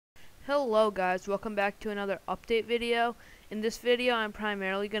Hello guys, welcome back to another update video. In this video I'm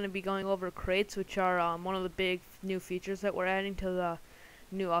primarily going to be going over crates, which are one of the big new features that we're adding to the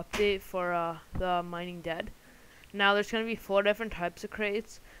new update for the Mining Dead. Now there's going to be 4 different types of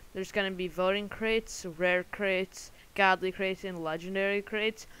crates. There's going to be voting crates, rare crates, godly crates, and legendary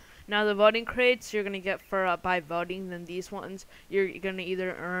crates. Now the voting crates you're going to get for by voting. Then these ones you're going to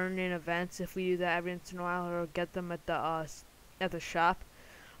either earn in events if we do that every once in a while, or get them at the shop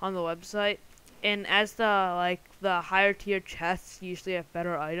on the website. And as the higher tier chests usually have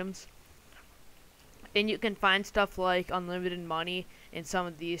better items, and you can find stuff like unlimited money in some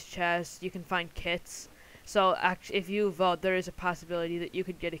of these chests. You can find kits. So actually, if you vote, there is a possibility that you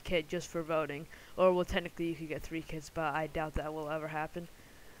could get a kit just for voting, or well, technically you could get 3 kits, but I doubt that will ever happen.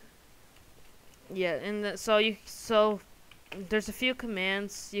 Yeah, and so there's a few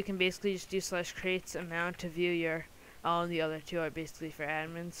commands. You can basically just do /crates amount to view your the other 2 are basically for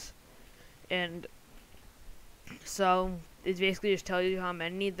admins. And so it's basically just tell you how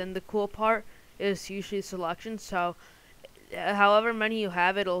many. Then the cool part is usually selection. So however many you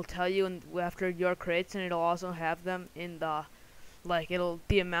have, it'll tell you after your crates, and it'll also have them in the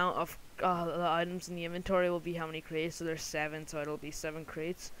the amount of the items in the inventory will be how many crates. So there's 7, so it'll be 7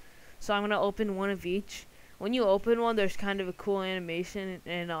 crates. So I'm gonna open one of each. When you open one, there's kind of a cool animation,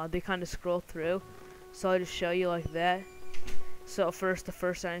 and they kind of scroll through. So I'll just show you like that. So first the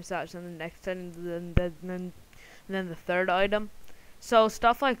first item stops, and the next item, then the third item. So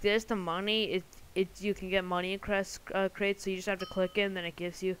stuff like this, the money, you can get money in crates. So you just have to click it, and then it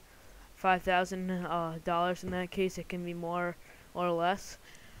gives you $5,000. In that case, it can be more or less.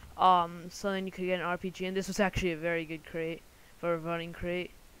 So then you could get an RPG, and this was actually a very good crate for a voting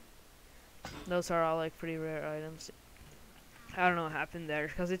crate. Those are all like pretty rare items. I don't know what happened there,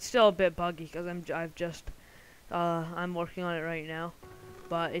 because it's still a bit buggy, because I'm working on it right now,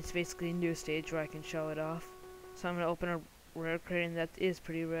 but it's basically a new stage where I can show it off. So I'm gonna open a rare crate, and that is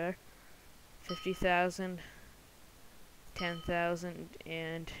pretty rare. 50,000, 10,000,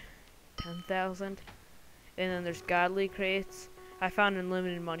 and 10,000. And then there's godly crates. I found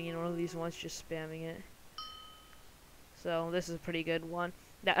unlimited money in one of these ones, just spamming it. So this is a pretty good one.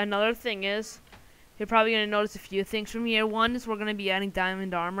 Another thing is, you're probably going to notice a few things from here. One is we're going to be adding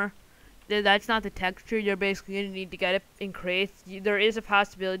diamond armor. That's not the texture. You're basically going to need to get it in crates. There is a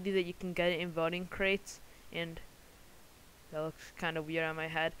possibility that you can get it in voting crates, and that looks kind of weird on my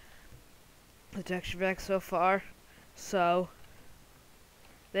head, the texture pack so far. So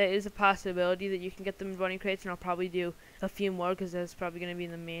there is a possibility that you can get them in voting crates, and I'll probably do a few more, because that's probably going to be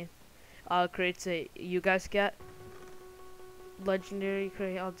the main crates that you guys get. Legendary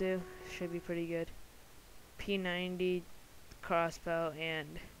crate I'll do, should be pretty good. P90 crossbow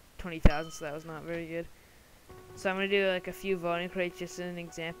and 20,000, so that was not very good. So I'm gonna do like a few voting crates just as an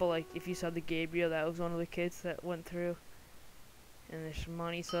example. Like if you saw the Gabriel, that was one of the kits that went through. And there's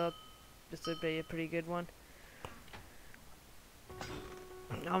money, so this would be a pretty good one.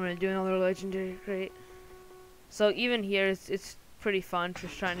 I'm gonna do another legendary crate. So even here, it's pretty fun,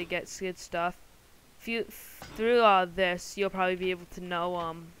 just trying to get good stuff. Through this, you'll probably be able to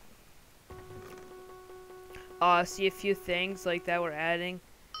know see a few things like that we're adding,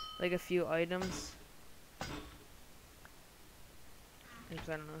 like a few items. Oops,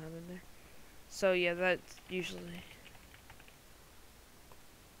 I don't know what happened there. So yeah, that's usually,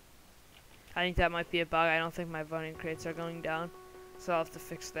 I think that might be a bug. I don't think my voting crates are going down, so I'll have to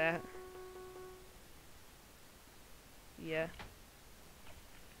fix that. Yeah.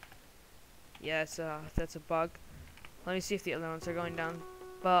 Yeah, that's a bug. Let me see if the other ones are going down.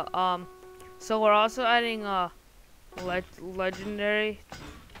 But so we're also adding legendary.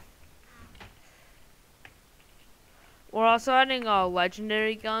 We're also adding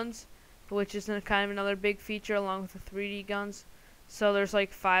legendary guns, which is kind of another big feature along with the 3D guns. So there's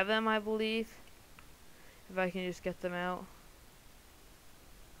like 5 of them, I believe. If I can just get them out.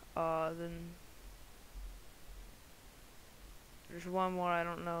 Then there's one more, I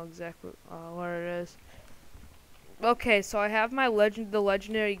don't know exactly what it is. Okay, so I have my the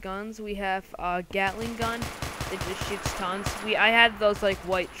legendary guns. We have a Gatling gun. It just shoots tons. I had those like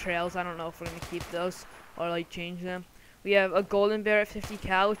white trails. I don't know if we're gonna keep those or like change them. We have a golden bear at 50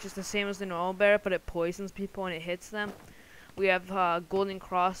 cal, which is the same as the normal bear, but it poisons people when it hits them. We have a golden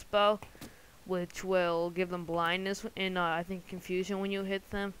crossbow, which will give them blindness and I think confusion when you hit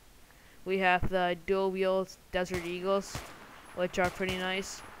them. We have the dual wheel desert eagles, which are pretty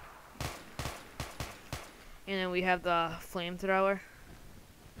nice. And then we have the flamethrower.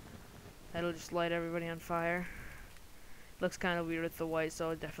 That'll just light everybody on fire. Looks kind of weird with the white, so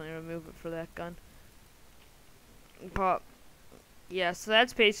I'll definitely remove it for that gun. But Yeah, so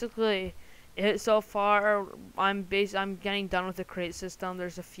that's basically it so far. I'm getting done with the crate system.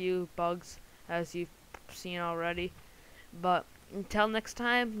 There's a few bugs as you've seen already, but until next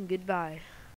time, goodbye.